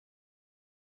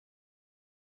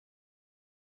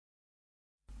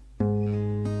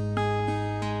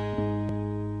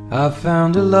I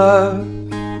found a love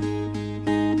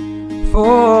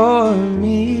for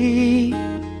me.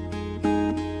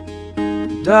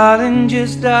 Darling,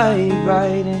 just dive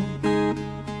right in,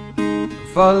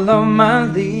 follow my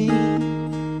lead.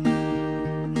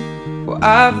 Well,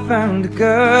 I found a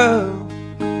girl,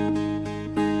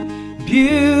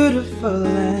 beautiful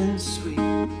and sweet.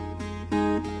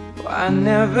 Well, I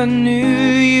never knew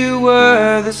you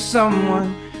were the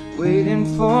someone waiting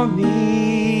for me.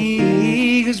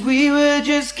 'Cause we were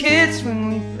just kids when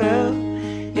we fell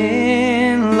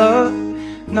in love,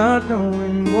 not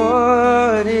knowing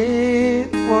what it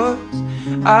was.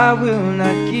 I will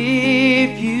not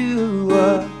give you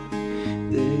up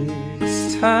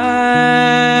this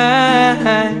time.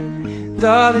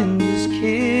 Darling, just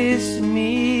kiss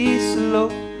me slow.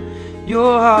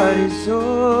 Your heart is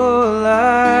all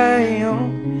I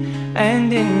own,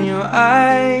 and in your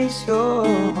eyes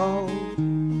you're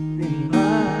holding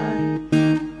mine.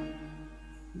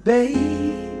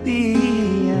 Baby,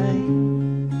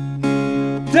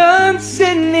 I'm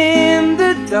dancing in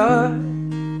the dark,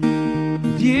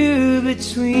 with you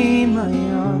between my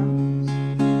arms,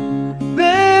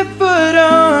 barefoot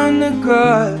on the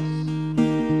grass,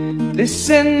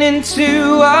 listening to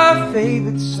our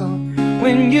favorite song.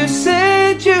 When you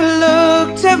said you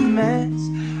looked a mess,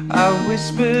 I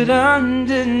whispered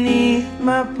underneath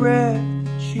my breath,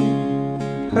 but you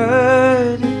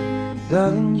heard it.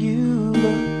 Darling, you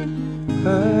look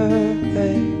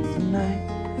perfect tonight.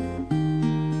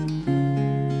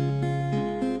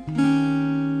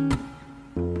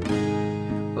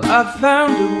 Well, I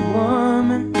found a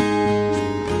woman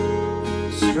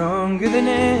stronger than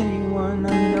anyone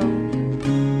I know.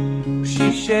 She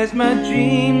shares my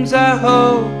dreams. I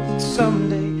hope that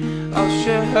someday I'll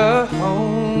share her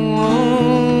home.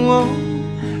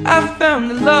 I found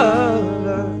a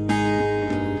lover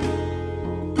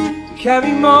to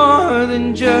carry more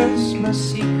than just my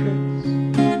secrets,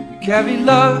 to carry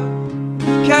love,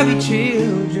 carry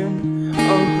children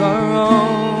of our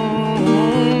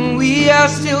own. We are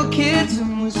still kids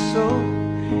and we're so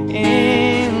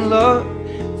in love,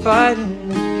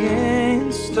 fighting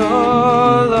against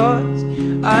all odds.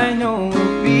 I know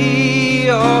we'll be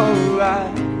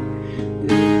alright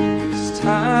this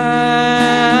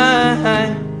time.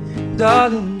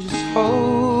 Darling, just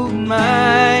hold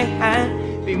my hand,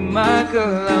 be my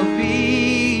girl, I'll be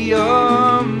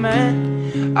your man.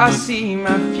 I see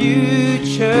my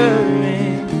future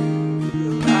in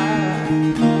your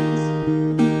eyes.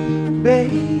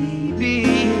 Baby,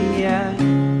 I'm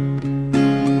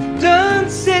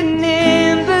dancing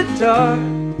in the dark,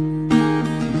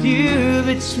 you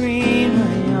between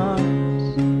my arms,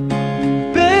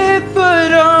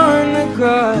 barefoot on the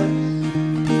grass,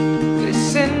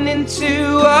 listening to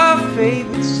our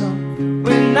favorite song.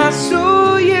 When I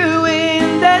saw you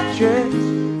in that dress,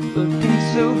 looking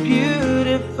so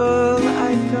beautiful,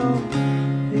 I don't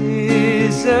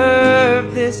deserve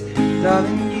this.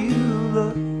 Darling, you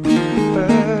look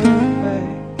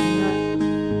perfect tonight.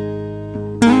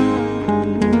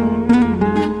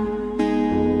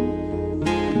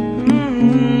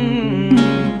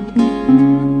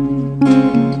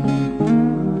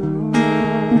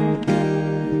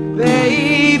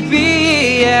 Baby,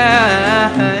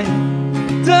 I'm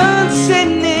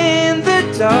dancing in the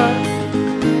dark,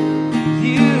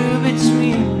 you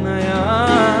between my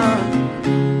arms,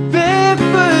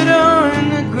 barefoot on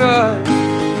the grass,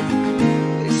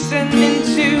 listening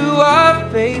to our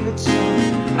favorite song.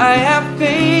 I have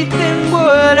faith in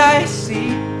what I see.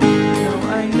 Now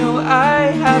I know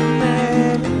I have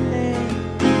met an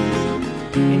angel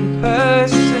in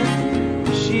person.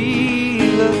 She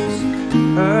looks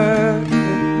perfect.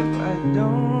 I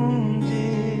don't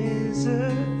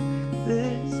deserve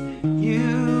this. You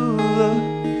look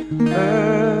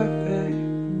perfect.